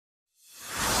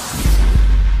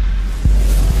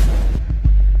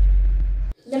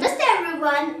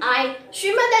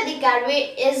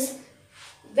Adhikari is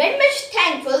very much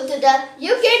thankful to the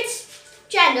Ukids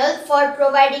channel for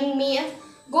providing me a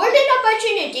golden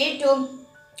opportunity to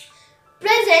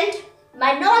present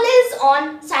my knowledge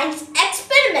on science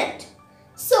experiment.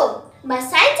 So, my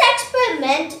science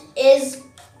experiment is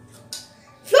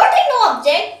floating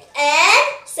object and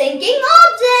sinking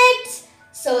objects.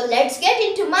 So, let's get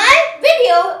into my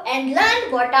video and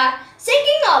learn what are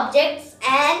sinking objects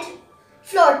and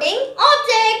floating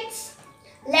objects.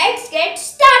 Let's get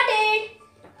started.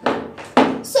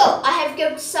 So, I have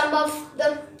kept some of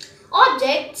the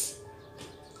objects.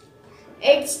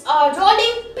 It's a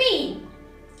rolling pin.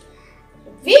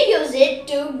 We use it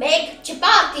to make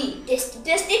chapati,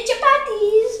 tasty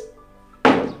chapatis.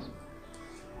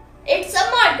 It's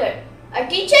a marker. A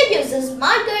teacher uses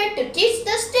marker to teach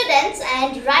the students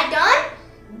and write on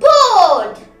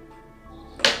board.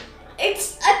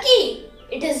 It's a key.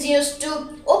 It is used to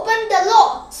open the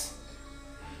locks.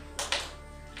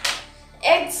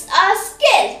 It's a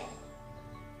scale.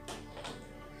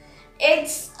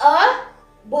 It's a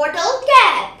bottle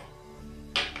cap.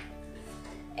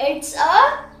 It's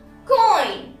a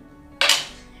coin.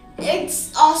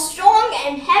 It's a strong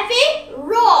and heavy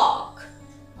rock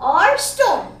or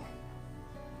stone.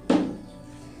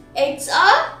 It's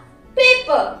a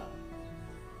paper.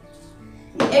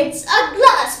 It's a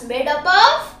glass made up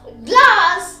of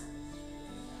glass.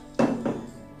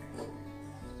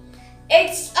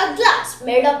 It's a glass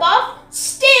made up of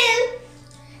steel.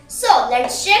 So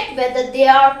let's check whether they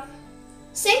are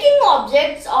sinking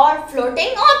objects or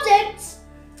floating objects.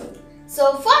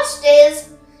 So first is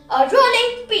a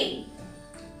rolling pin.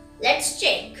 Let's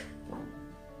check.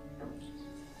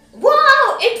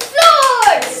 Wow, it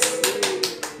floats!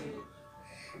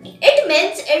 It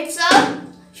means it's a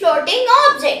floating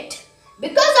object.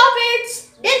 Because of its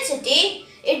density,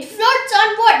 it floats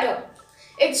on water.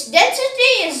 Its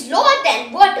density is lower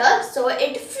than water, so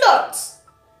it floats.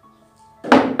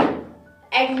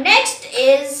 And next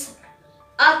is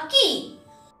a key.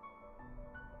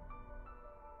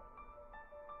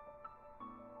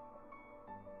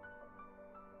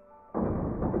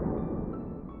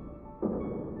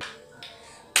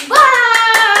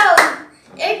 Wow!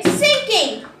 It's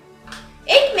sinking.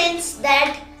 It means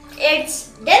that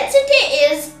its density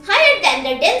is higher than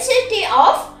the density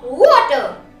of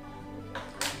water.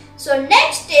 So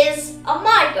next is a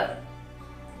marker.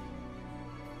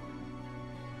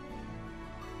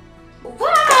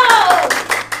 Wow!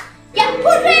 Yeah,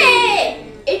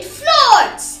 hooray! It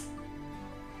floats.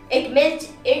 It means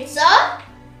it's a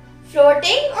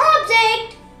floating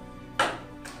object.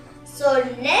 So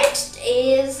next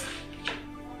is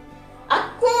a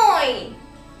coin.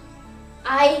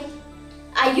 I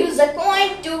use a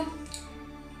coin to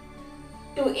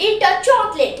eat a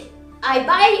chocolate. I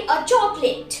buy a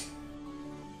chocolate.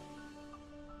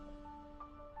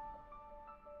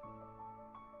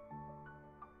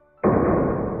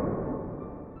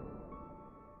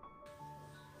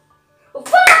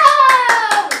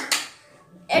 Wow!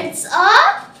 It's a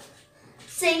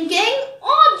sinking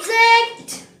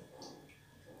object.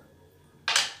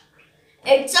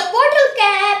 It's a bottle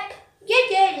cap.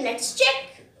 Yeah, let's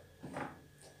check.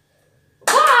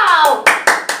 Wow!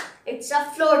 It's a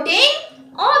floating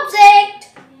object.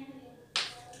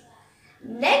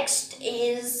 Next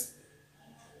is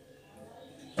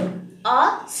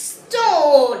a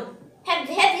stone.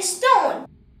 Heavy stone.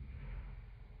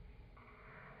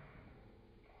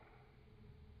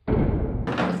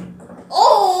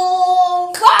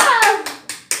 Oh, wow!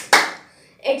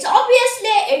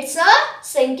 It's a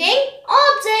sinking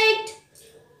object.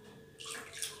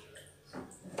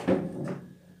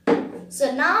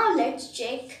 So now let's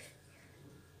check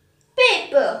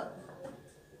paper.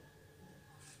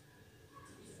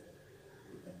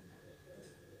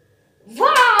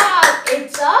 Wow!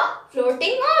 It's a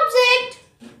floating object.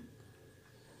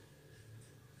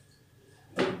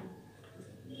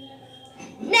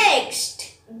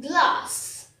 Next,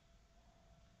 glass.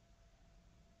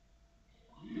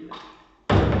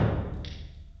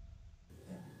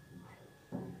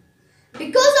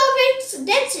 Because of its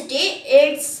density,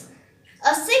 it's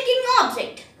a sinking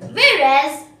object.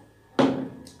 Whereas,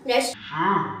 let's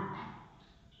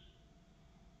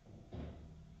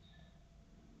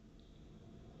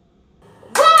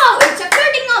wow, it's a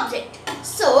floating object.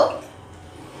 So,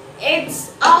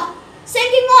 it's a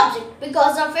sinking object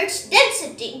because of its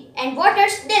density and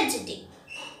water's density.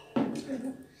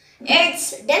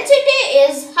 Its density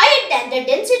is higher than the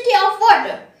density of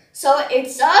water. So,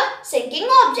 it's a sinking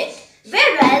object.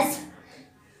 Whereas,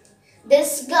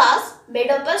 this glass made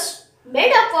up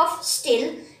of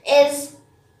steel its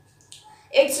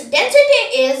density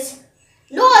is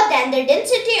lower than the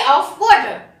density of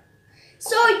water.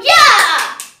 So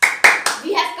yeah,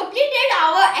 we have completed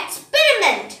our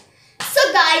experiment.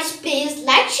 So guys, please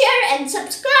like, share and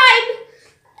subscribe.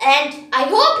 And I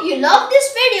hope you love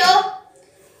this video.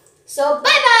 So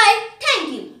bye bye.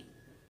 Thank you.